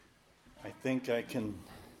think I can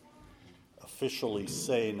officially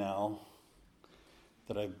say now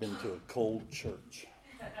that I've been to a cold church.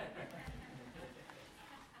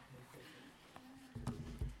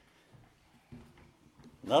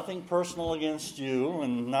 Nothing personal against you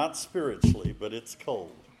and not spiritually, but it's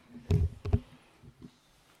cold.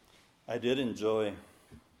 I did enjoy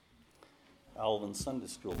Alvin's Sunday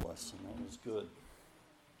school lesson. That was good.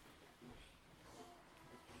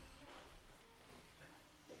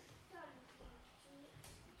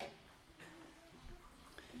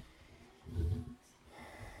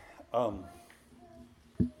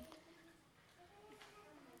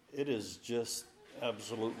 It is just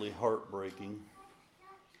absolutely heartbreaking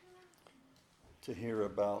to hear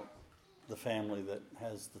about the family that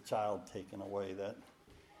has the child taken away. That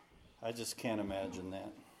I just can't imagine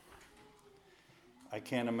that. I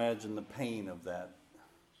can't imagine the pain of that.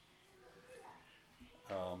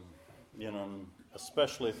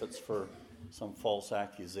 Especially if it's for some false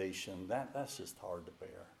accusation. That's just hard to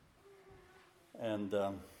bear. And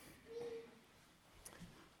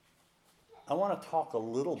I want to talk a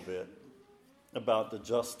little bit about the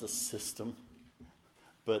justice system,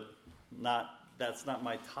 but that's not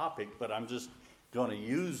my topic, but I'm just going to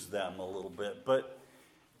use them a little bit. But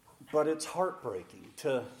it's heartbreaking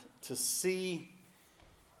to see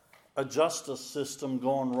a justice system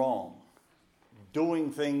going wrong,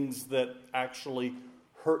 doing things that actually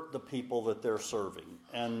hurt the people that they're serving.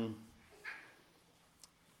 And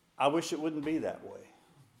I wish it wouldn't be that way.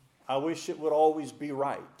 I wish it would always be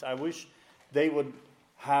right. I wish they would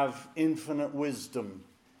have infinite wisdom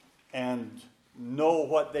and know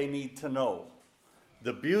what they need to know.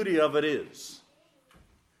 The beauty of it is,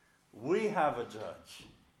 we have a judge.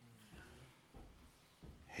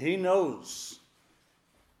 He knows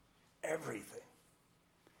everything.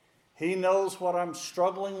 He knows what I'm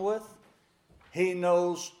struggling with. He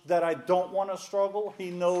knows that I don't want to struggle. He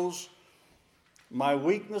knows my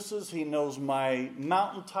weaknesses. He knows my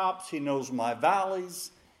mountaintops. He knows my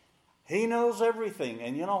valleys. He knows everything.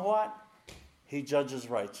 And you know what? He judges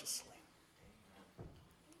righteously.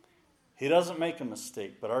 He doesn't make a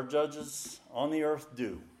mistake, but our judges on the earth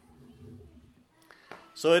do.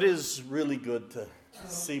 So it is really good to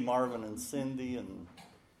see Marvin and Cindy and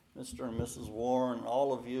Mr. and Mrs. Warren,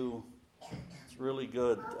 all of you. It's really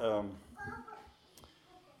good.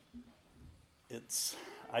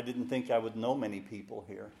 I didn't think I would know many people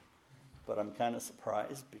here, but I'm kind of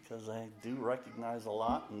surprised because I do recognize a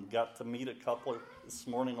lot and got to meet a couple this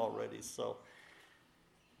morning already. So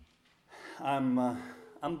I'm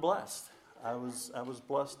blessed. I was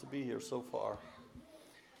blessed to be here so far.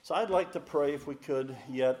 So I'd like to pray, if we could,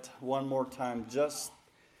 yet one more time, just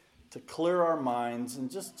to clear our minds and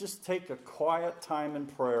just take a quiet time in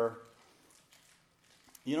prayer.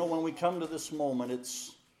 You know, when we come to this moment,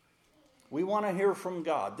 we want to hear from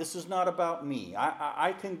God. This is not about me.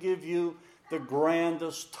 I can give you the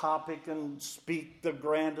grandest topic and speak the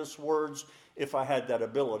grandest words if I had that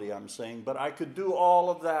ability, I'm saying. But I could do all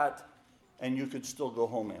of that and you could still go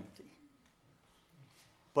home empty.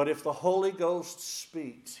 But if the Holy Ghost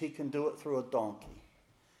speaks, he can do it through a donkey.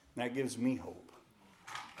 And that gives me hope.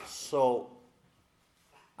 So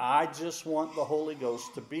I just want the Holy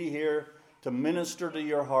Ghost to be here to minister to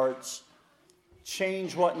your hearts,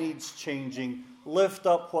 change what needs changing, lift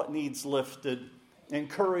up what needs lifted,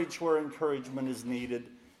 encourage where encouragement is needed,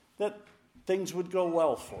 that things would go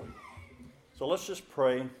well for you. So let's just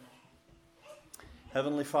pray.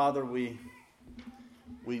 Heavenly Father, we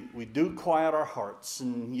do quiet our hearts,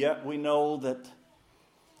 and yet we know that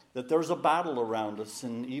there's a battle around us,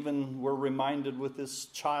 and even we're reminded with this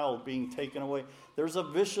child being taken away, there's a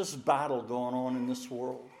vicious battle going on in this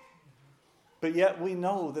world. But yet we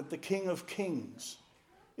know that the King of Kings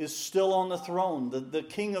is still on the throne. The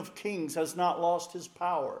King of Kings has not lost his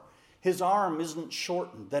power. His arm isn't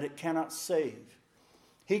shortened that it cannot save.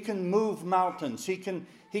 He can move mountains. He can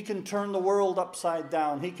turn the world upside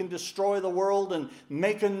down. He can destroy the world and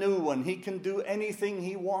make a new one. He can do anything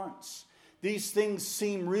he wants. These things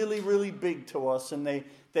seem really, really big to us, and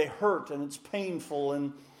they hurt, and it's painful,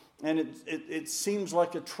 and it seems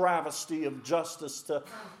like a travesty of justice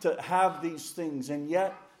to have these things. And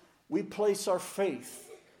yet we place our faith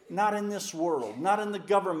not in this world, not in the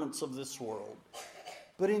governments of this world,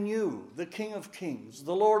 but in you, the King of Kings,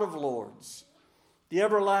 the Lord of Lords, the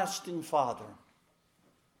everlasting Father,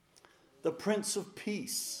 the Prince of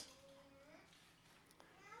Peace.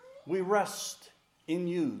 We rest in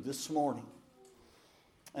you this morning.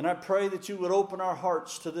 And I pray that you would open our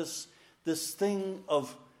hearts to this thing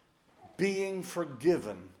of being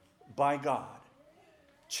forgiven by God.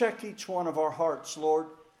 Check each one of our hearts, Lord.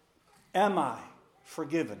 Am I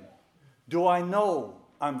forgiven? Do I know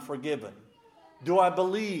I'm forgiven? Do I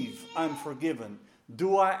believe I'm forgiven?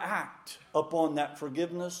 Do I act upon that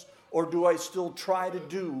forgiveness, or do I still try to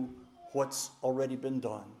do what's already been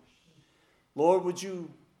done? Lord, would you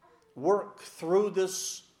work through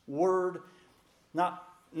this word, not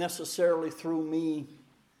necessarily through me,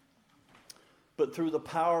 but through the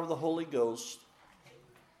power of the Holy Ghost,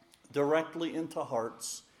 directly into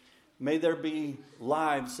hearts. May there be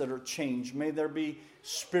lives that are changed. May there be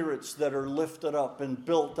spirits that are lifted up and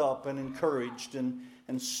built up and encouraged and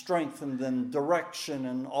strengthened and direction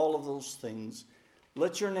and all of those things.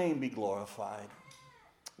 Let your name be glorified.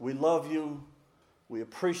 We love you. We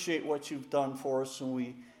appreciate what you've done for us, and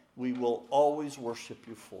we will always worship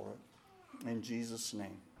you for it. In Jesus'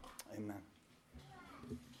 name, amen.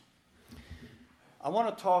 I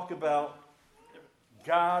want to talk about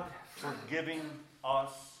God forgiving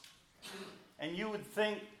us. And you would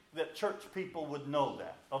think that church people would know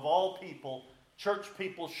that. Of all people, church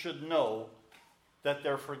people should know that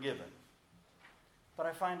they're forgiven. But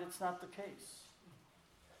I find it's not the case.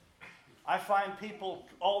 I find people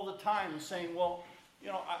all the time saying, well,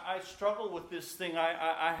 I struggle with this thing.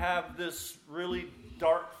 I have this really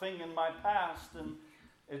dark thing in my past, and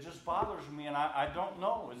it just bothers me, and I don't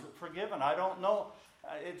know. Is it forgiven? I don't know.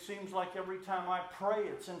 It seems like every time I pray,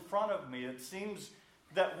 it's in front of me. It seems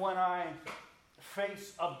that when I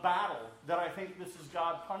face a battle, that I think this is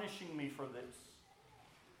God punishing me for this.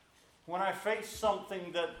 When I face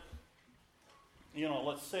something that,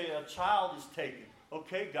 let's say a child is taken.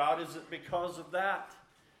 Okay, God, is it because of that?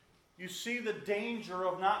 You see the danger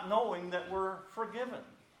of not knowing that we're forgiven.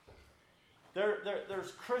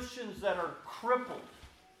 There's Christians that are crippled,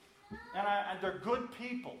 and they're good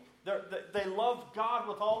people. They love God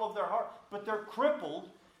with all of their heart, but they're crippled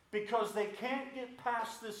because they can't get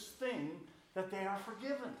past this thing that they are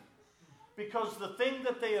forgiven. Because the thing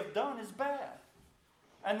that they have done is bad.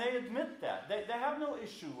 And they admit that. They have no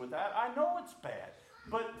issue with that. I know it's bad.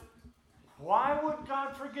 But why would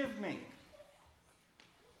God forgive me?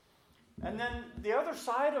 And then the other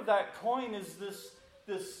side of that coin is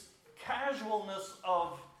this casualness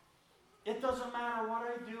of, it doesn't matter what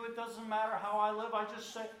I do, it doesn't matter how I live, I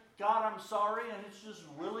just say, God, I'm sorry, and it's just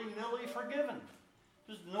willy-nilly forgiven.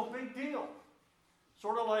 Just no big deal.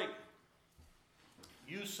 Sort of like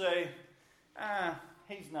you say,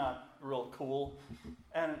 he's not real cool.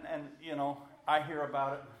 And I hear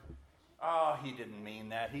about it. Oh, he didn't mean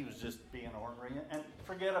that. He was just being ornery. And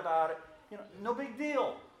forget about it. No big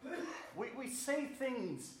deal. We say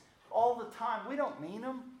things all the time. We don't mean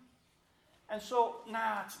them. And so,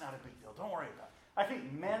 it's not a big deal. Don't worry about it. I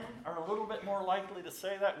think men are a little bit more likely to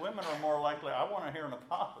say that. Women are more likely, I want to hear an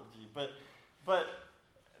apology. But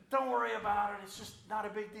don't worry about it. It's just not a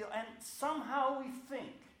big deal. And somehow we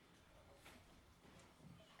think.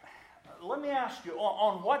 Let me ask you,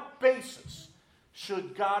 on what basis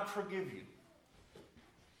should God forgive you?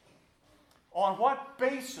 On what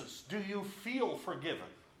basis do you feel forgiven?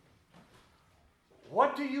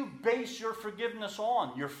 What do you base your forgiveness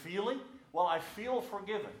on? Your feeling? Well, I feel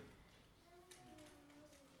forgiven.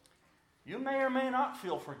 You may or may not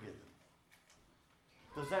feel forgiven.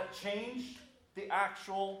 Does that change the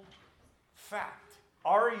actual fact?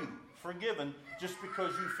 Are you forgiven just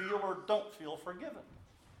because you feel or don't feel forgiven?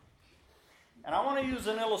 And I want to use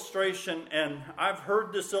an illustration, and I've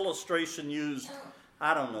heard this illustration used,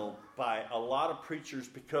 by a lot of preachers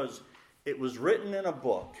because it was written in a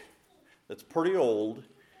book that's pretty old,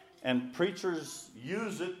 and preachers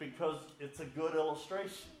use it because it's a good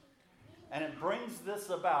illustration. And it brings this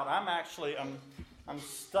about. I'm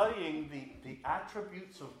studying the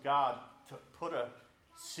attributes of God to put a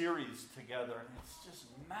series together, and it's just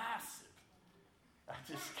massive. I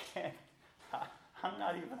just can't. I'm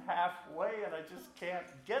not even halfway, and I just can't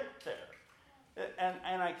get there.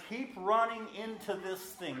 And I keep running into this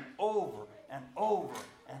thing over and over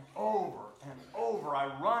and over and over. I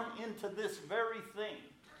run into this very thing.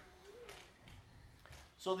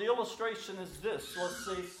 So the illustration is this. Let's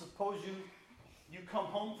say, suppose you come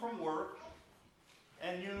home from work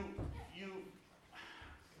and you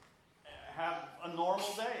have a normal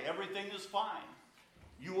day. Everything is fine.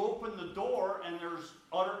 You open the door and there's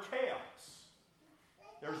utter chaos.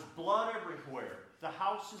 There's blood everywhere. The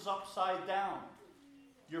house is upside down.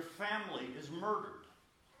 Your family is murdered.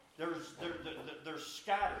 They're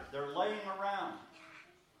scattered. They're laying around.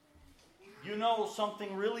 You know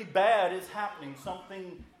something really bad is happening,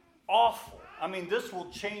 something awful. This will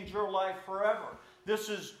change your life forever. This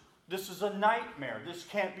is a nightmare. This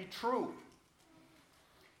can't be true.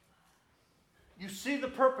 You see the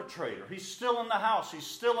perpetrator. He's still in the house. He's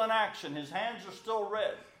still in action. His hands are still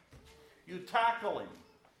red. You tackle him.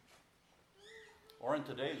 Or in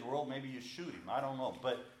today's world, maybe you shoot him. I don't know.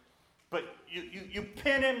 But you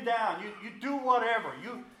pin him down. You do whatever.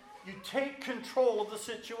 You take control of the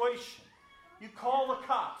situation. You call the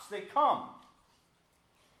cops. They come.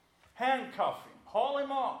 Handcuff him. Haul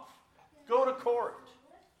him off. Go to court.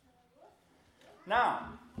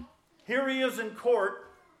 Now, here he is in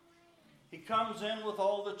court. He comes in with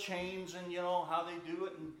all the chains and how they do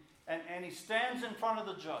it. And he stands in front of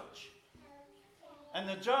the judge. And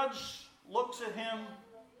the judge looks at him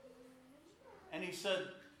and he said,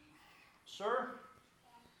 "Sir,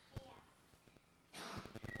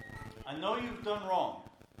 I know you've done wrong,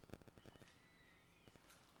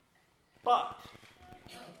 but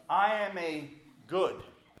I am a good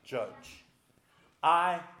judge.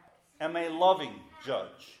 I am a loving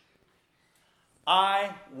judge.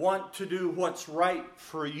 I want to do what's right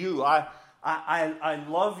for you. I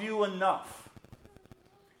love you enough.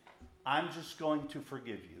 I'm just going to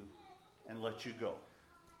forgive you and let you go."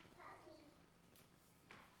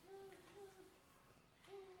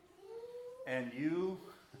 And you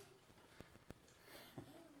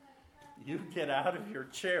get out of your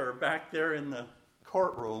chair back there in the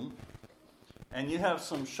courtroom, and you have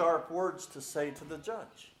some sharp words to say to the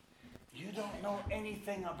judge. You don't know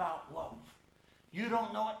anything about love. You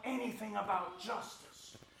don't know anything about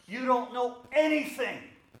justice. You don't know anything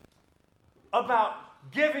about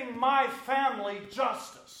giving my family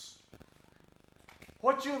justice.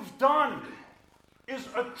 What you've done is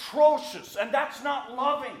atrocious, and that's not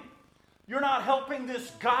loving. You're not helping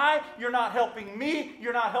this guy. You're not helping me.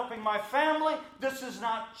 You're not helping my family. This is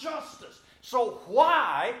not justice. So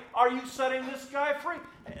why are you setting this guy free?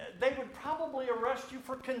 They would probably arrest you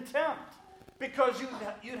for contempt because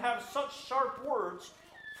you'd have such sharp words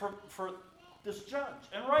for this judge.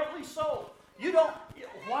 And rightly so.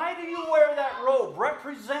 Why do you wear that robe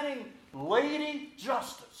representing Lady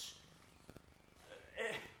Justice?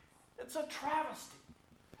 It's a travesty.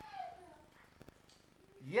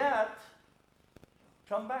 Yet,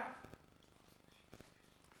 come back.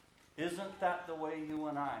 Isn't that the way you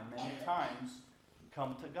and I many times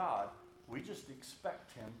come to God? We just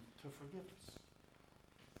expect Him to forgive us.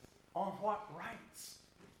 On what rights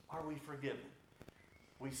are we forgiven?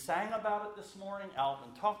 We sang about it this morning.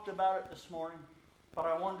 Alvin talked about it this morning. But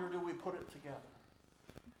I wonder, do we put it together?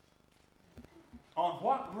 On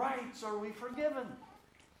what rights are we forgiven?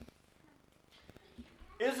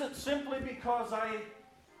 Is it simply because I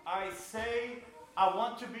say, I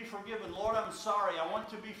want to be forgiven. Lord, I'm sorry. I want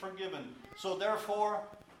to be forgiven. So therefore,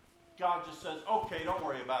 God just says, okay, don't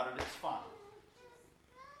worry about it. It's fine.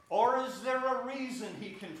 Or is there a reason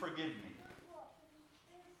He can forgive me?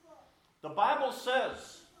 The Bible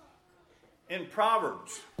says in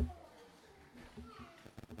Proverbs,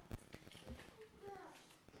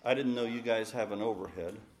 I didn't know you guys have an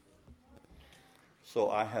overhead.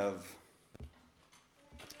 So I have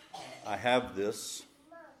this,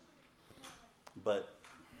 but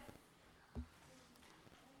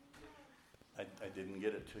I didn't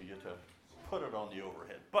get it to you to put it on the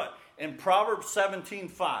overhead. But in Proverbs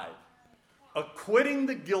 17:5, acquitting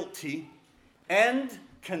the guilty and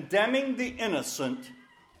condemning the innocent,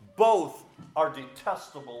 both are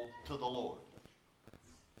detestable to the Lord.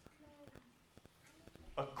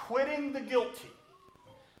 Acquitting the guilty.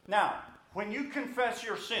 Now, when you confess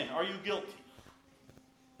your sin, are you guilty?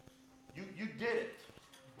 You did it.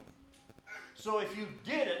 So if you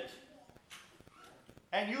did it,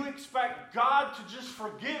 and you expect God to just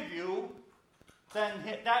forgive you, then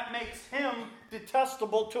that makes Him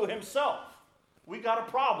detestable to Himself. We got a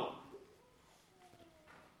problem.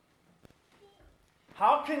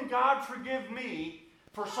 How can God forgive me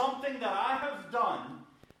for something that I have done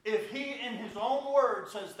if He, in His own word,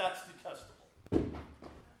 says that's detestable?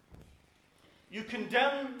 You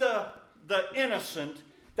condemn the innocent,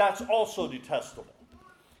 that's also detestable.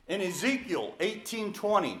 In Ezekiel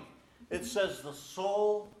 18:20, it says, the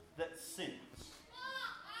soul that sins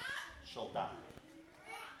shall die.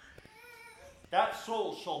 That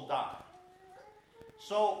soul shall die.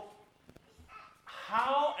 So,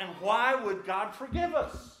 how and why would God forgive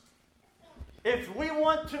us? If we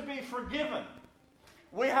want to be forgiven,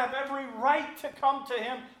 we have every right to come to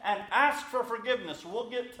Him and ask for forgiveness. We'll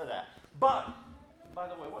get to that. But, by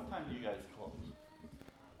the way, what time do you guys close?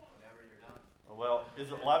 Whenever you're done. Well,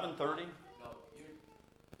 is it 11:30? No,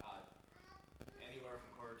 anywhere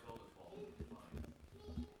from 11:45 to 12.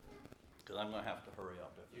 Because I'm going to have to hurry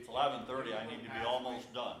up. If it's 11:30, I need to be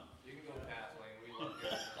almost done. You can go past, Wayne. We love you.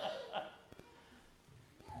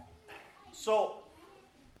 So,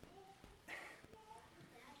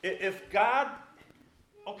 if God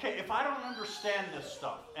Okay, if I don't understand this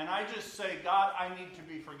stuff, and I just say, God, I need to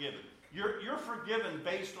be forgiven. You're forgiven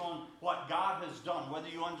based on what God has done, whether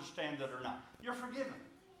you understand it or not. You're forgiven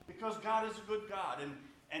because God is a good God,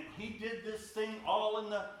 and He did this thing all in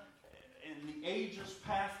the ages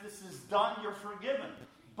past. This is done. You're forgiven.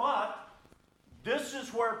 But this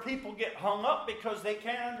is where people get hung up because they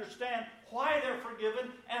can't understand why they're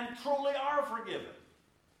forgiven and truly are forgiven.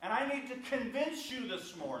 And I need to convince you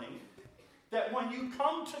this morning that when you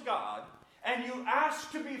come to God and you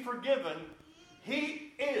ask to be forgiven,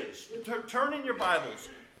 He is. Turn in your Bibles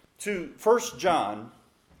to 1 John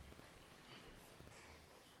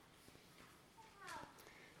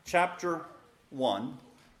chapter 1.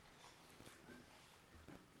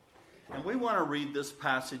 And we want to read this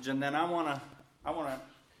passage, and then I want to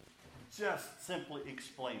just simply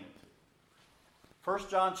explain it. 1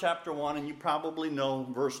 John chapter 1, and you probably know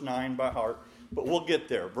verse 9 by heart, but we'll get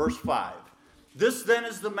there. Verse 5. This then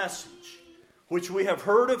is the message which we have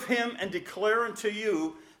heard of Him and declare unto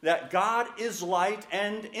you, that God is light,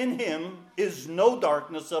 and in Him is no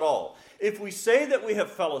darkness at all. If we say that we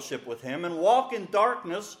have fellowship with Him and walk in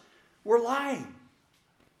darkness, we're lying.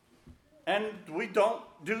 And we don't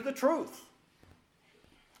do the truth.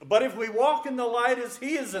 But if we walk in the light as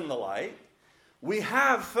He is in the light, we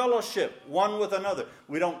have fellowship one with another.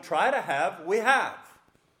 We don't try to have, we have.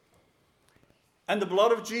 And the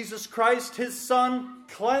blood of Jesus Christ, His Son,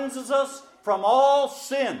 cleanses us from all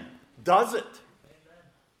sin. Does it? Amen.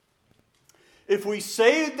 If we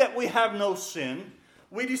say that we have no sin,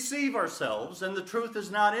 we deceive ourselves and the truth is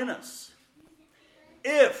not in us.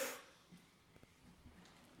 If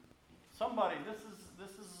somebody, this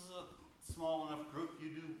is a small enough group, you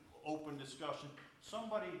do open discussion.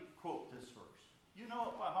 Somebody quote this verse. You know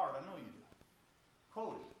it by heart, I know you do.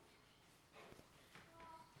 Quote it.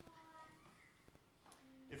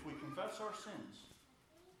 If we confess our sins,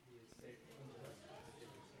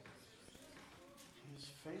 He is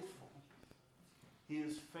faithful. He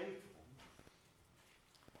is faithful.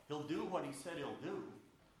 He'll do what He said He'll do.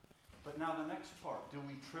 But now the next part, do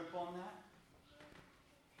we trip on that?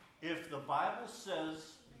 If the Bible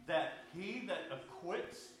says that He that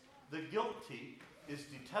acquits the guilty is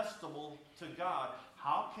detestable to God,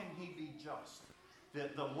 how can He be just?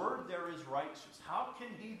 The word there is righteous. How can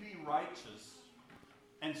He be righteous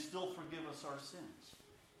and still forgive us our sins?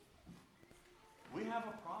 We have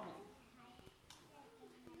a problem.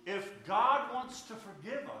 If God wants to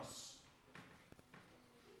forgive us,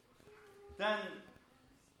 then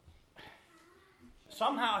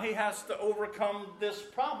somehow He has to overcome this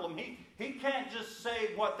problem. He can't just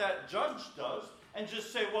say what that judge does and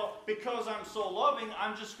just say, well, because I'm so loving,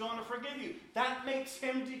 I'm just going to forgive you. That makes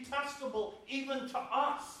Him detestable even to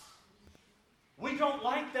us. We don't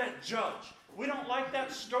like that judge. We don't like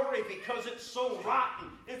that story because it's so rotten.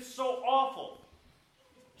 It's so awful.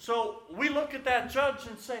 So we look at that judge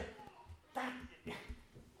and say,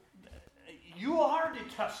 you are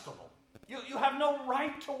detestable. You have no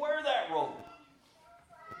right to wear that robe.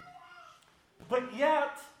 But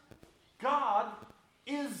yet, God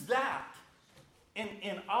is that.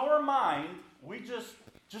 In our mind, we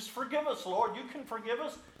just forgive us, Lord. You can forgive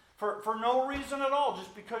us for no reason at all.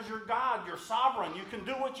 Just because you're God, you're sovereign. You can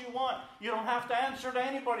do what you want. You don't have to answer to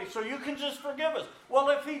anybody. So you can just forgive us. Well,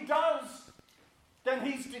 if He does, then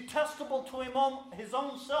He's detestable to His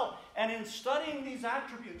own self. And in studying these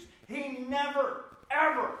attributes, He never,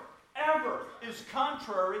 ever, ever is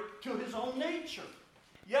contrary to His own nature.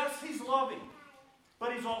 Yes, He's loving,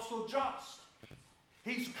 but He's also just.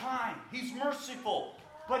 He's kind. He's merciful.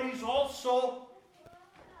 But He's also,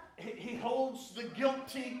 He holds the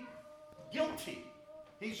guilty guilty.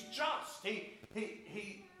 He's just.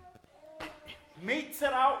 He meets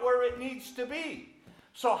it out where it needs to be.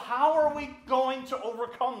 So how are we going to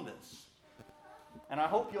overcome this? And I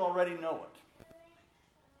hope you already know it.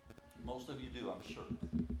 Most of you do, I'm sure.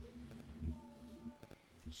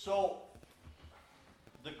 So,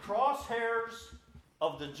 the crosshairs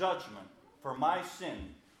of the judgment for my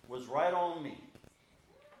sin was right on me.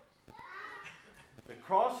 The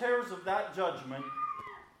crosshairs of that judgment,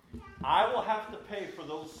 I will have to pay for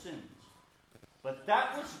those sins. But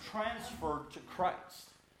that was transferred to Christ.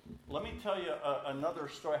 Let me tell you another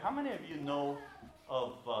story. How many of you know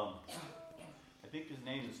of, I think his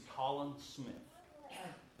name is Colin Smith.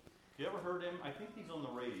 You ever heard him? I think he's on the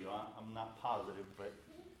radio. I'm not positive, but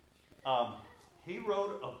he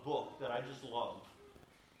wrote a book that I just love.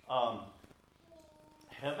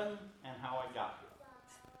 Heaven and How I Got Here.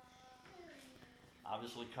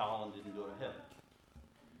 Obviously, Colin didn't go to heaven.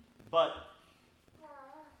 But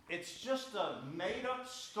it's just a made-up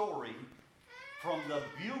story from the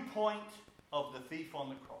viewpoint of the thief on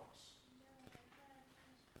the cross.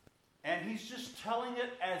 And he's just telling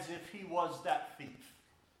it as if he was that thief.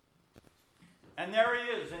 And there he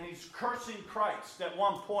is, and he's cursing Christ at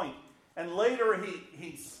one point. And later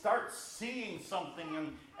he starts seeing something,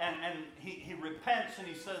 and he repents, and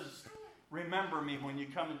he says, remember me when you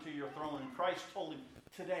come into your throne. And Christ told him,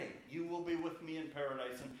 today you will be with me in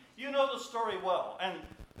paradise. And you know the story well.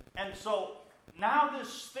 And so now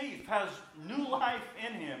this thief has new life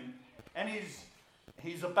in him, and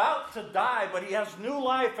he's about to die, but he has new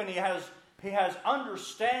life, and he has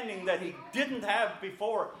understanding that he didn't have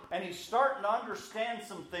before, and he's starting to understand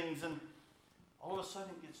some things, and all of a sudden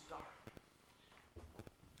it gets dark.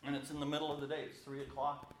 And it's in the middle of the day. It's 3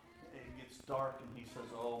 o'clock. It gets dark, and he says,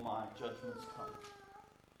 oh my, judgment's coming.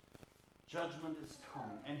 Judgment is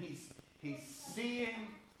coming. And he's seeing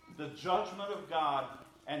the judgment of God,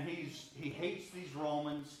 and he hates these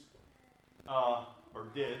Romans, or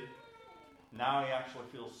did. Now he actually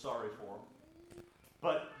feels sorry for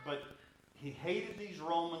them. But he hated these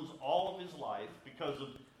Romans all of his life because of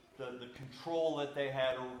the control that they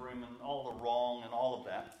had over him and all the wrong and all of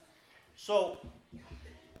that. So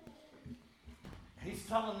he's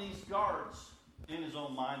telling these guards in his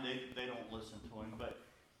own mind, they don't listen to him, but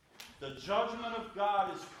the judgment of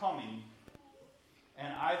God is coming,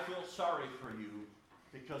 and I feel sorry for you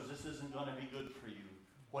because this isn't going to be good for you.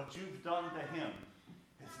 What you've done to him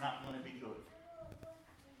is not going to be good.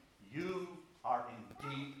 You are in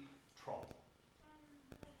deep trouble.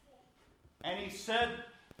 And he said,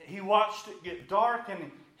 he watched it get dark,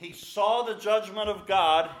 and he saw the judgment of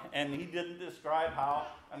God, and he didn't describe how.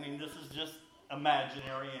 I mean, this is just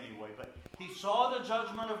imaginary anyway, but he saw the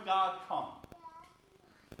judgment of God come.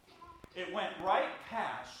 It went right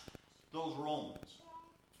past those Romans.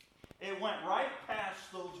 It went right past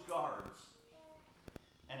those guards,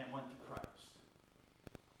 and it went to Christ.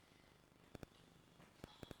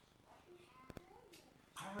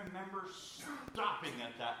 I remember stopping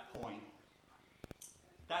at that point.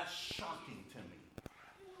 That's shocking to me.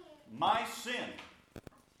 My sin,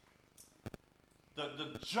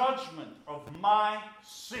 the judgment of my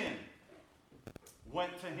sin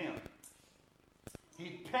went to him.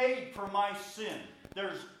 He paid for my sin.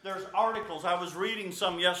 There's articles, I was reading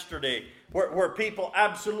some yesterday, where people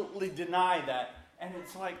absolutely deny that. And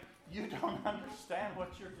it's like, you don't understand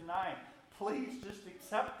what you're denying. Please just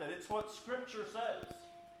accept it. It's what Scripture says.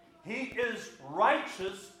 He is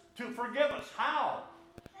righteous to forgive us. How?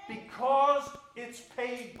 Because it's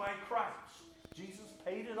paid by Christ. Jesus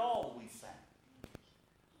paid it all, we sang.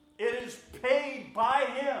 It is paid by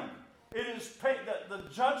him. It is paid. The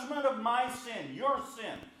judgment of my sin, your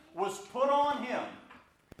sin, was put on him.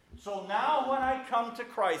 So now when I come to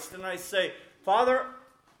Christ and I say, Father,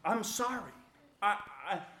 I'm sorry.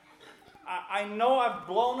 I know I've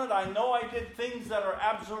blown it. I know I did things that are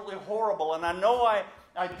absolutely horrible. And I know I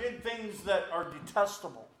did things that are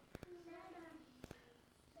detestable.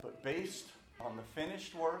 But based on the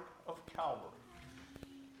finished work of Calvary,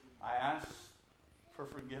 I ask for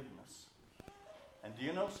forgiveness. And do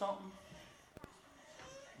you know something?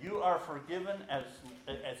 You are forgiven as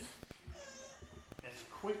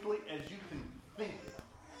quickly as you can think.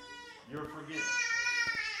 You're forgiven.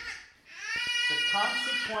 The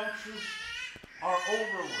consequences are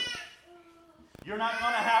over with. You're not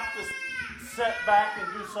going to have to sit back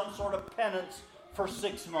and do some sort of penance for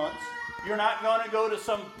 6 months. You're not going to go to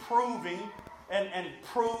some proving and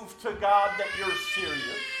prove to God that you're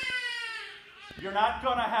serious. You're not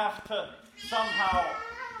going to have to somehow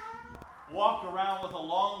walk around with a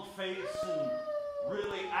long face and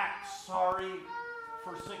really act sorry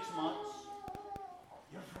for 6 months.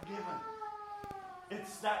 You're forgiven.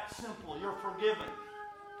 It's that simple. You're forgiven.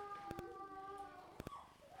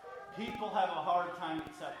 People have a hard time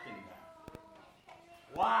accepting that.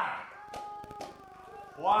 Why?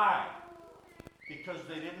 Why? Because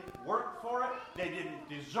they didn't work for it. They didn't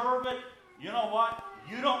deserve it. You know what?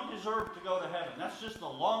 You don't deserve to go to heaven. That's just the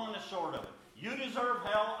long and the short of it. You deserve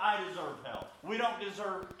hell. I deserve hell. We don't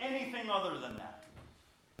deserve anything other than that.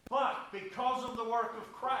 But because of the work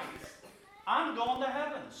of Christ, I'm going to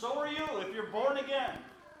heaven. So are you if you're born again.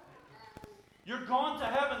 You're going to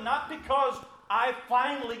heaven not because I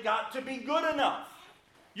finally got to be good enough.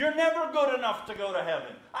 You're never good enough to go to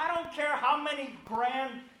heaven. I don't care how many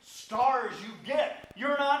grand stars you get.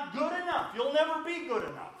 You're not good enough. You'll never be good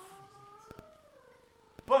enough.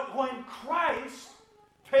 But when Christ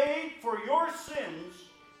paid for your sins,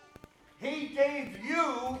 he gave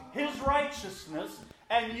you his righteousness,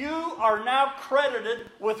 and you are now credited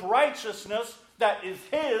with righteousness that is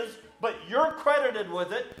his, but you're credited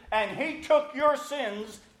with it, and he took your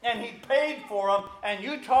sins and he paid for them, and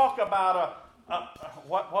you talk about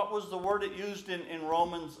What was the word it used in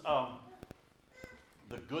Romans?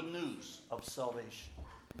 The good news of salvation.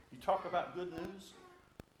 You talk about good news?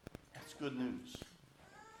 That's good news.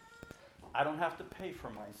 I don't have to pay for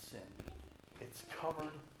my sin. It's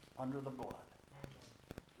covered under the blood.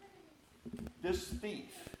 This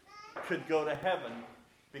thief could go to heaven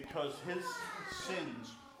because his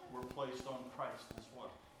sins were placed on Christ as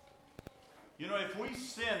well. You know, if we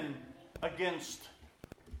sin against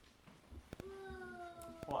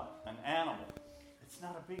what? An animal, it's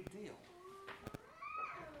not a big deal.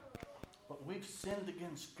 But we've sinned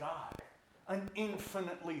against God, an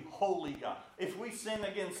infinitely holy God. If we sin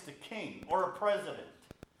against a king or a president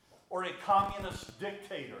or a communist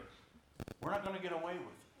dictator, we're not going to get away with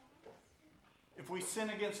it. If we sin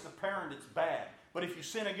against a parent, it's bad. But if you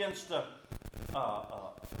sin against a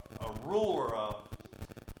ruler, a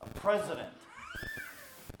president,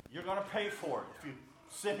 you're going to pay for it. If you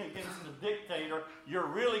sin against a dictator, you're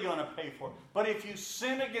really going to pay for it. But if you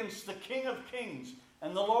sin against the King of Kings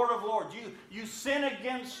and the Lord of Lords, you sin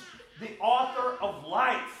against the author of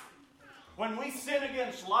life. When we sin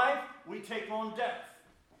against life, we take on death.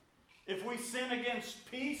 If we sin against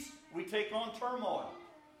peace, we take on turmoil.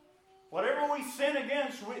 Whatever we sin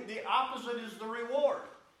against, the opposite is the reward.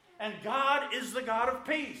 And God is the God of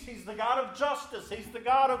peace. He's the God of justice. He's the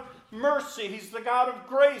God of mercy. He's the God of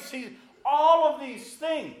grace. He's all of these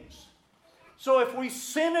things. So if we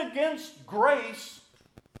sin against grace,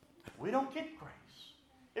 we don't get grace.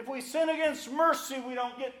 If we sin against mercy, we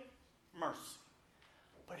don't get mercy.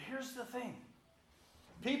 But here's the thing.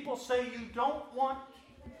 People say you don't want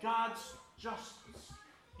God's justice.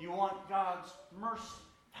 You want God's mercy.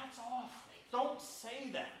 That's awful. Don't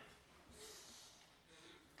say that.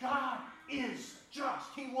 God is just.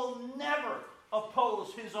 He will never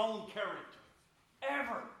oppose his own character.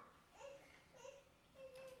 Ever.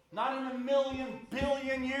 Not in a million,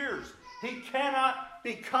 billion years. He cannot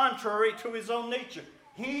be contrary to his own nature.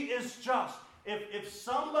 He is just. If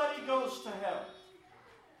somebody goes to hell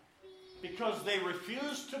because they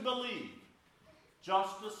refuse to believe,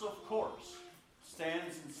 justice, of course,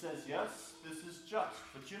 stands and says, yes, this is just.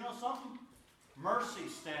 But you know something? Mercy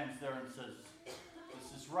stands there and says,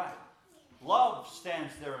 this is right. Love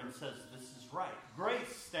stands there and says, this is right.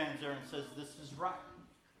 Grace stands there and says, this is right.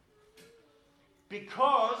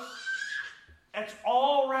 Because it's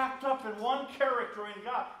all wrapped up in one character in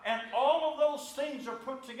God. And all of those things are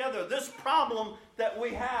put together. This problem that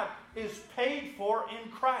we have is paid for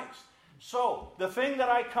in Christ. So, the thing that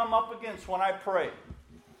I come up against when I pray,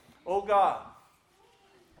 oh God,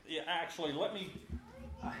 actually, let me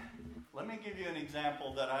give you an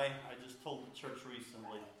example that I just told the church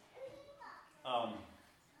recently. I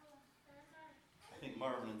think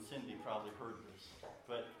Marvin and Cindy probably heard this,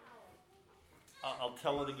 but I'll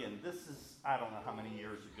tell it again. This is, I don't know how many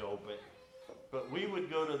years ago, but we would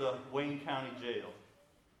go to the Wayne County Jail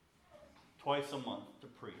twice a month to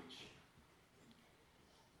preach.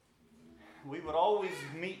 We would always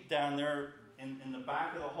meet down there in the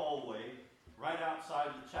back of the hallway, right outside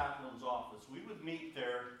the chaplain's office. We would meet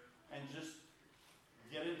there and just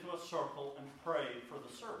get into a circle and pray for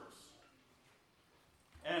the service.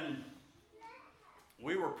 And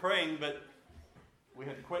we were praying, but we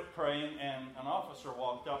had quit praying, and an officer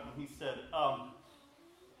walked up and he said,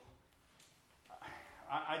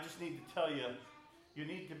 I just need to tell you, you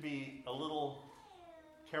need to be a little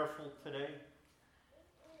careful today.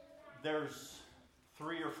 There's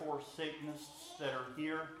 3 or 4 Satanists that are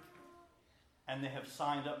here, and they have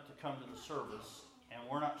signed up to come to the service, and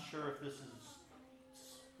we're not sure if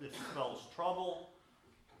this spells trouble.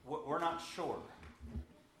 We're not sure.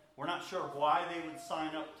 We're not sure why they would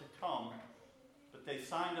sign up to come, but they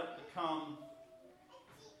signed up to come.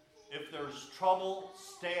 If there's trouble,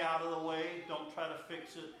 stay out of the way. Don't try to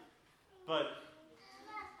fix it. But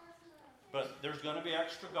there's going to be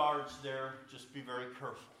extra guards there. Just be very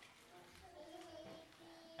careful.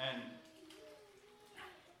 And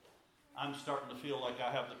I'm starting to feel like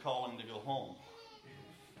I have the calling to go home.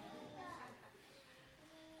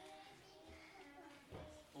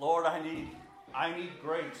 Lord, I need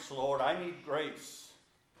grace, Lord. I need grace.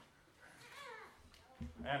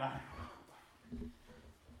 And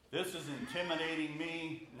this is intimidating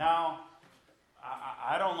me. Now,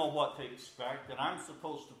 I don't know what to expect, and I'm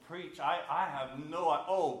supposed to preach. I have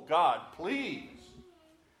oh, God, please.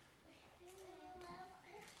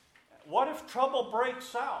 What if trouble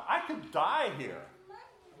breaks out? I could die here.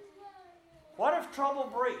 What if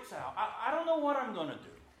trouble breaks out? I don't know what I'm going to do.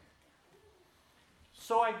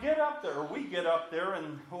 So I get up there, or we get up there,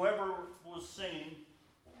 and whoever was singing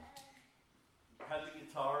had the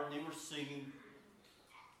guitar, and they were singing.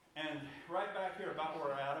 And right back here, about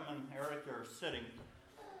where Adam and Eric are sitting,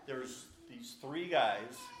 there's these three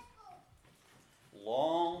guys,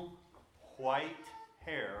 long, white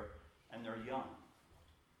hair, and they're young.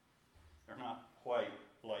 They're not white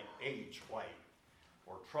like age white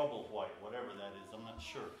or trouble white, whatever that is, I'm not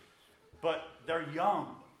sure. But they're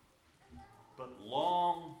young, but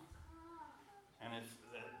long, and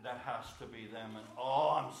that has to be them. And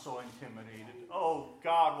oh, I'm so intimidated. Oh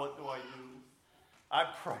God, what do I do? I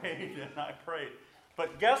prayed and I prayed.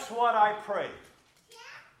 But guess what I prayed?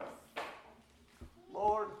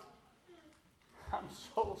 Lord, I'm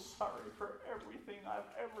so sorry for everything I've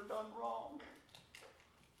ever done wrong.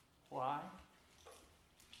 Why?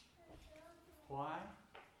 Why?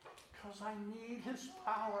 Because I need His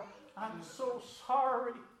power. I'm so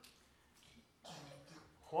sorry.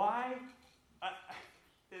 Why?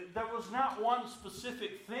 There was not one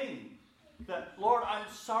specific thing that, Lord, I'm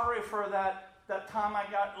sorry for that time I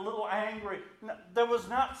got a little angry. No, there was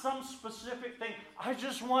not some specific thing. I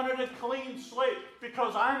just wanted a clean slate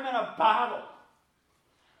because I'm in a battle.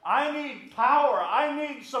 I need power. I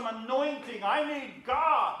need some anointing. I need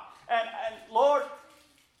God. And Lord,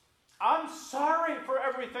 I'm sorry for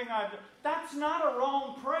everything I've done. That's not a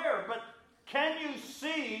wrong prayer, but can you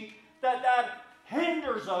see that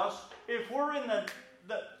hinders us if we're in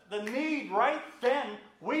the need right then?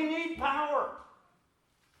 We need power.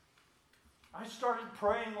 I started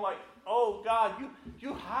praying like, oh God,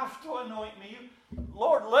 you have to anoint me.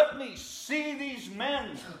 Lord, let me see these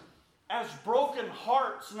men as broken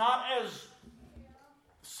hearts, not as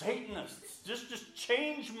Satanists. Just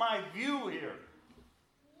change my view here.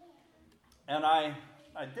 And I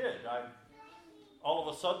did. All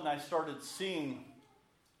of a sudden I started seeing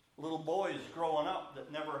little boys growing up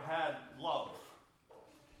that never had love,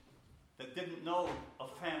 that didn't know a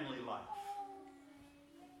family life,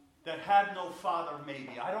 that had no father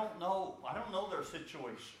maybe. I don't know their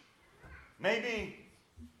situation. Maybe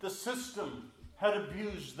the system had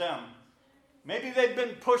abused them. Maybe they've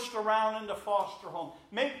been pushed around into foster home.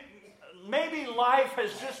 Maybe life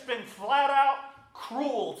has just been flat out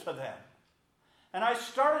cruel to them. And I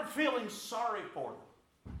started feeling sorry for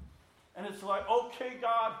them. And it's like, okay,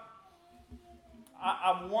 God,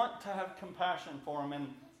 I want to have compassion for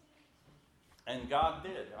them. And God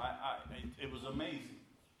did. It was amazing.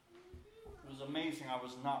 It was amazing. I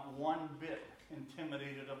was not one bit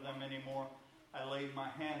intimidated of them anymore. I laid my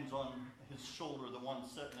hands on his shoulder, the one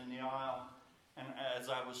sitting in the aisle. And as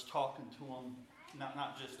I was talking to him,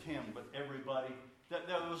 not just him, but everybody,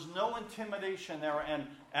 there was no intimidation there. And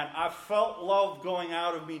I felt love going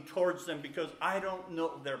out of me towards them because I don't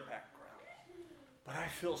know their background. But I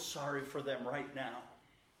feel sorry for them right now.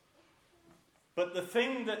 But the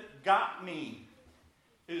thing that got me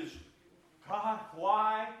is, God,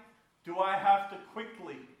 why do I have to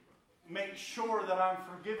quickly make sure that I'm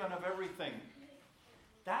forgiven of everything?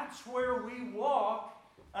 That's where we walk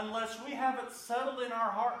unless we have it settled in our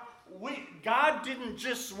heart. God didn't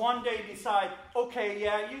just one day decide, okay,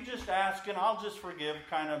 yeah, you just ask and I'll just forgive,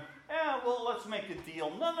 kind of, well, let's make a deal.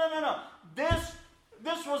 No.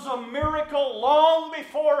 This was a miracle long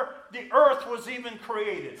before the earth was even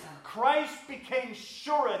created. Christ became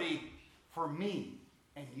surety for me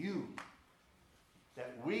and you,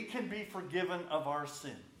 that we can be forgiven of our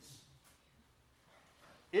sins.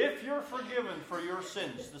 If you're forgiven for your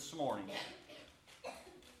sins this morning,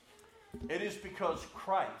 it is because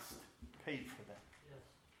Christ paid for them.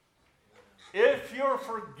 If you're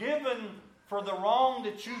forgiven for the wrong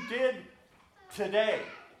that you did today,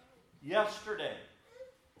 yesterday,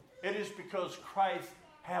 it is because Christ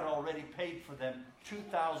had already paid for them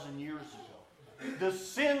 2,000 years ago. The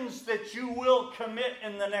sins that you will commit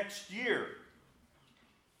in the next year,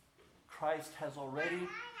 Christ has already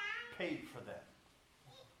paid for them.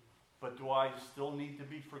 But do I still need to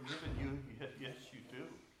be forgiven? Yes, you do.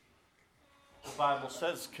 The Bible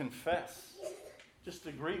says confess. Just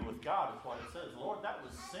agree with God is what it says. Lord, that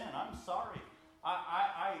was sin. I'm sorry.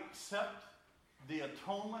 I accept the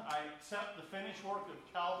atonement. I accept the finished work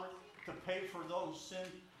of Calvary to pay for those sins.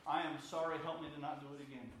 I am sorry. Help me to not do it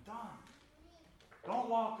again. Done. Don't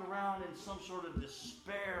walk around in some sort of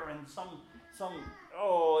despair and some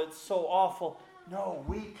it's so awful. No,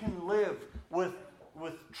 we can live with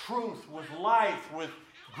truth, with life, with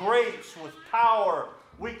grace, with power.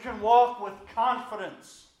 We can walk with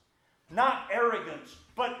confidence. Not arrogance,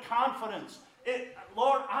 but confidence.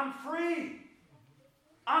 Lord, I'm free.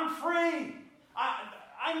 I'm free.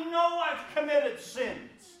 I know I've committed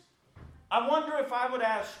sins. I wonder if I would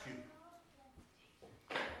ask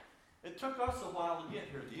you. It took us a while to get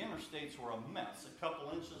here. The interstates were a mess. A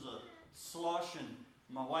couple inches of slush and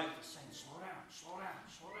My wife is saying, slow down, slow down,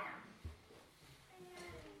 slow down.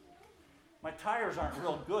 My tires aren't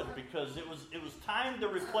real good because it was time to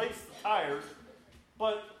replace the tires,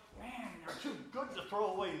 but man, they're too good to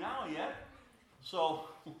throw away now yet. So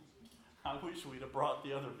I wish we'd have brought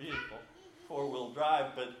the other vehicle, 4-wheel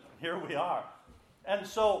drive, but here we are. And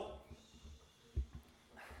so,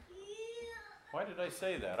 why did I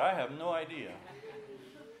say that? I have no idea.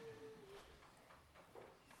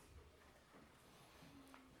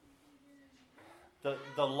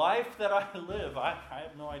 The life that I live, I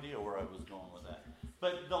have no idea where I was going with that.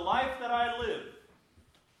 But the life that I live,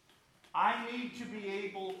 I need to be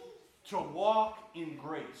able to walk in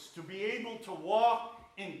grace, to be able to walk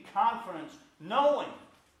in confidence, knowing,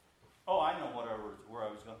 oh, I know where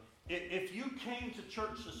I was going. If you came to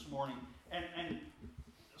church this morning and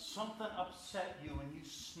something upset you and you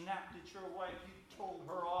snapped at your wife, you told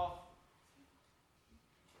her off,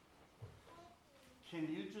 can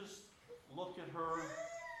you just look at her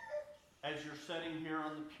as you're sitting here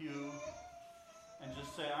on the pew and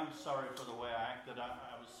just say, I'm sorry for the way I acted.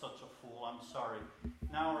 I was such a fool. I'm sorry.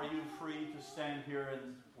 Now are you free to stand here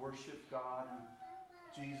and worship God? And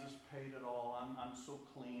Jesus paid it all. I'm so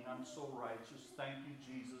clean. I'm so righteous. Thank you,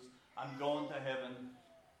 Jesus. I'm going to heaven.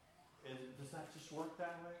 Does that just work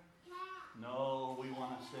that way? No, we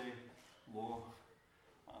want to say, Lord,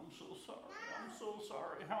 I'm so sorry. I'm so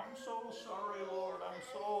sorry. I'm so sorry, Lord. I'm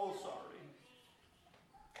so sorry.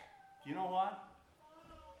 You know what?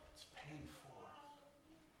 It's paid for.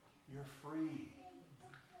 You're free.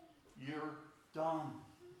 You're done.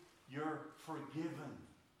 You're forgiven.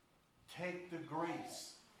 Take the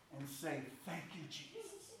grace and say, thank you,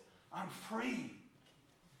 Jesus. I'm free.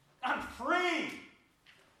 I'm free.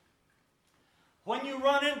 When you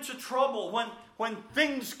run into trouble, when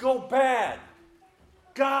things go bad,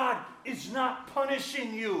 God is not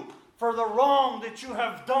punishing you for the wrong that you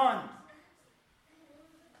have done.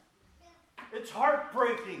 It's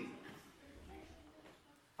heartbreaking.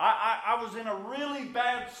 I was in a really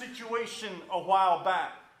bad situation a while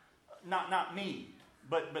back. Not me,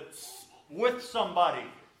 but with somebody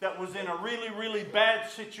that was in a really, really bad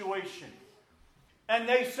situation. And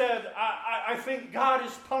they said, I think God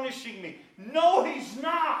is punishing me. No, He's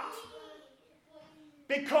not.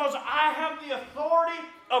 Because I have the authority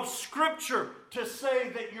of Scripture to say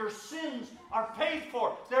that your sins are paid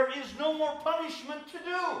for. There is no more punishment to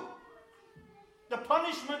do. The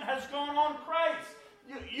punishment has gone on Christ.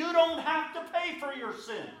 You don't have to pay for your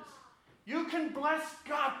sins. You can bless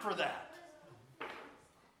God for that.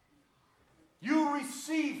 You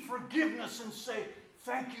receive forgiveness and say,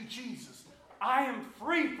 thank you, Jesus. I am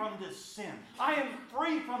free from this sin. I am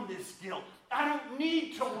free from this guilt. I don't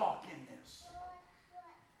need to walk in this.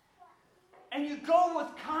 And you go with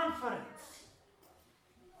confidence.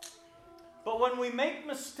 But when we make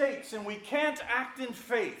mistakes and we can't act in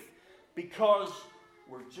faith because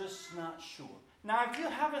we're just not sure. Now, if you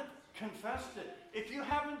haven't confessed it, if you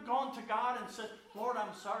haven't gone to God and said, Lord,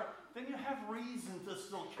 I'm sorry, then you have reason to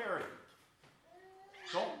still carry it.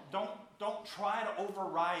 Don't try to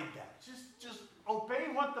override that. Just obey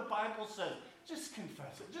what the Bible says. Just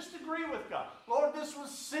confess it. Just agree with God. Lord, this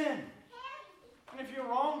was sin. And if you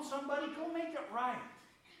wrong somebody, go make it right.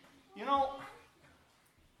 You know,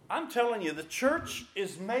 I'm telling you, the church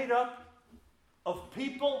is made up of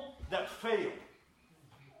people that fail.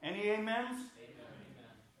 Any amens?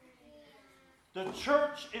 The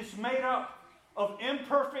church is made up of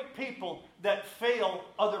imperfect people that fail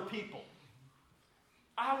other people.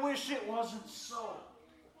 I wish it wasn't so.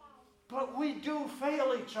 But we do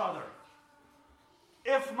fail each other.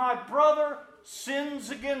 If my brother sins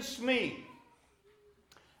against me,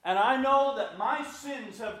 and I know that my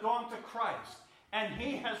sins have gone to Christ, and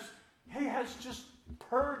He has just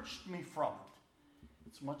purged me from it,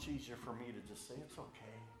 it's much easier for me to just say, it's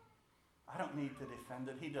okay. I don't need to defend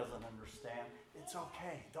it. He doesn't understand. It's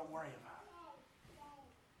okay. Don't worry about it.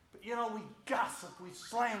 But you know, we gossip, we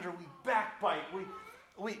slander, we backbite,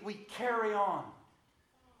 we carry on.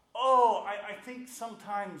 Oh, I think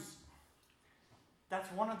sometimes that's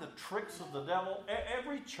one of the tricks of the devil.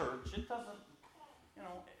 Every church, it doesn't,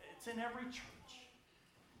 it's in every church.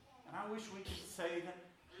 And I wish we could say that,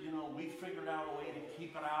 we figured out a way to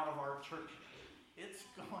keep it out of our church. It's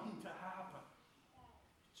going to happen.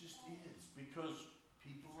 It just is, because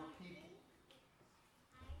people are people.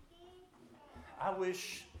 I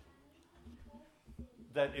wish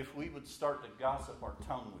that if we would start to gossip, our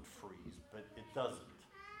tongue would freeze, but it doesn't.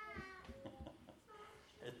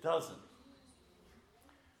 It doesn't.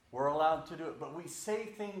 We're allowed to do it, but we say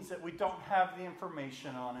things that we don't have the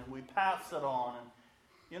information on, and we pass it on.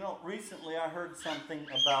 And recently I heard something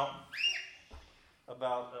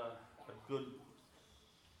about a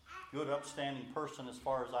good upstanding person as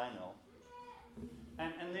far as I know.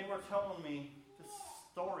 And they were telling me this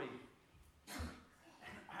story.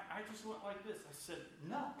 I just went like this. I said,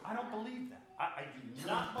 no, I don't believe that. I do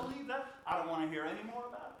not believe that. I don't want to hear any more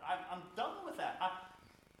about it. I'm done with that.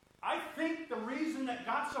 I think the reason that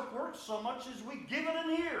gossip works so much is we give it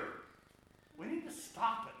an ear. We need to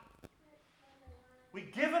stop it. We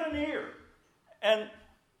give it an ear. And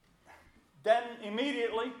then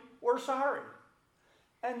immediately we're sorry.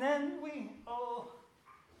 And then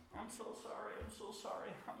I'm so sorry, I'm so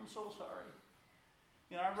sorry, I'm so sorry.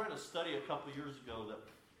 You know, I read a study a couple years ago that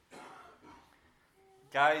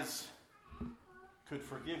guys could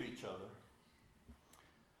forgive each other,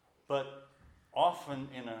 but often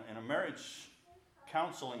in a marriage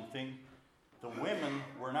counseling thing, the women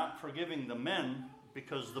were not forgiving the men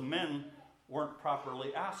because the men weren't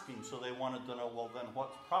properly asking, so they wanted to know, well, then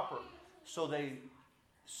what's proper? So they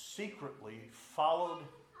secretly followed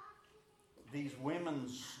these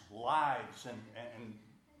women's lives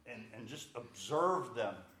and just observed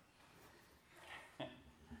them.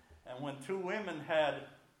 And when two women had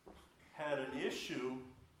an issue,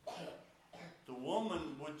 the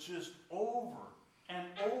woman would just over and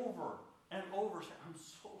over and over say, I'm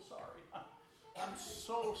so sorry. I'm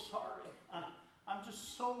so sorry. I'm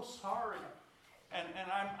just so sorry. And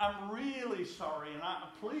I'm really sorry. And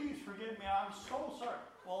please forgive me. I'm so sorry.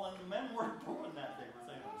 Well, and the men weren't doing that. They were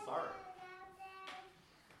saying, I'm sorry.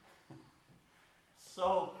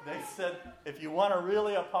 So they said, if you want to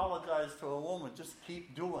really apologize to a woman, just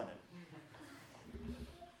keep doing it.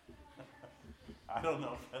 I don't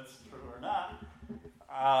know if that's true or not.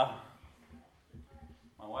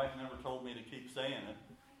 My wife never told me to keep saying it.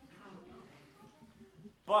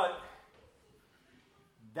 But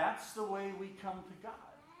that's the way we come to God.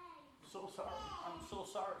 So sorry. I'm so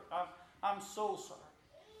sorry. I'm so sorry.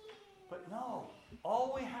 But no,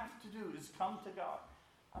 all we have to do is come to God.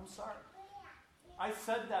 I'm sorry. I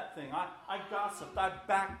said that thing. I gossiped. I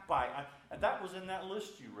backbite. That was in that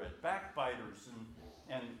list you read. Backbiters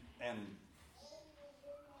and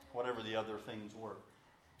whatever the other things were.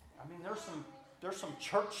 I mean, there's some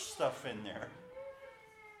church stuff in there.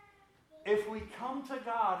 If we come to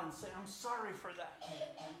God and say, I'm sorry for that.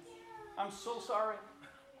 I'm so sorry.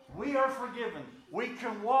 We are forgiven. We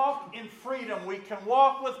can walk in freedom. We can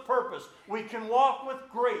walk with purpose. We can walk with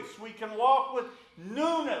grace. We can walk with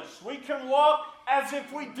newness. We can walk as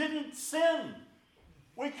if we didn't sin.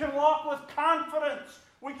 We can walk with confidence.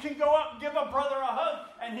 We can go up and give a brother a hug,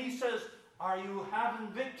 and he says, are you having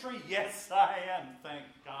victory? Yes, I am, thank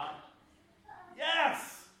God.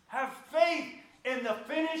 Yes, have faith in the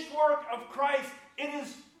finished work of Christ. It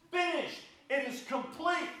is finished. It is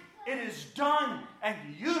complete. It is done. And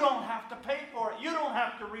you don't have to pay for it. You don't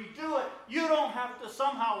have to redo it. You don't have to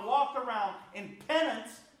somehow walk around in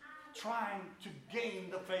penance trying to gain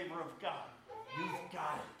the favor of God. You've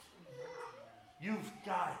got it. You've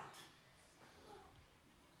got it.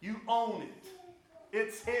 You own it.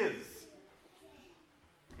 It's His.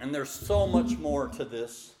 And there's so much more to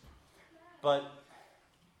this. But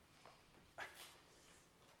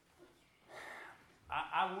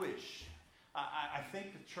I wish, I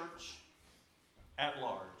think the church at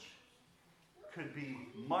large could be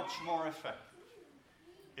much more effective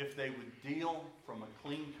if they would deal from a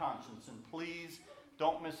clean conscience. And please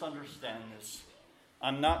don't misunderstand this.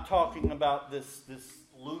 I'm not talking about this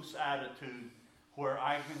loose attitude where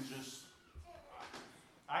I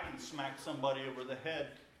can smack somebody over the head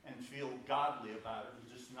and feel godly about it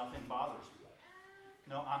and just nothing bothers me.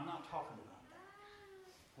 No, I'm not talking about that.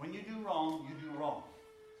 When you do wrong, you do wrong.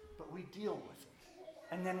 But we deal with it.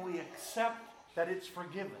 And then we accept that it's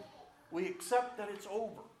forgiven. We accept that it's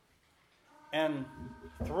over. And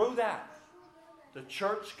through that, the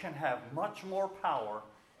church can have much more power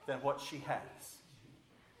than what she has.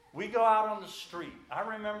 We go out on the street. I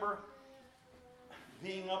remember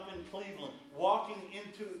being up in Cleveland, walking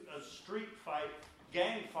into a street fight,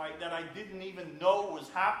 gang fight that I didn't even know was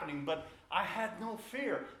happening, but I had no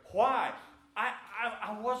fear. Why?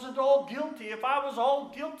 I wasn't all guilty. If I was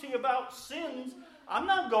all guilty about sins, I'm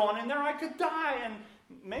not going in there. I could die, and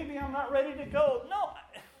maybe I'm not ready to go. No.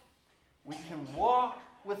 We can walk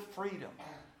with freedom.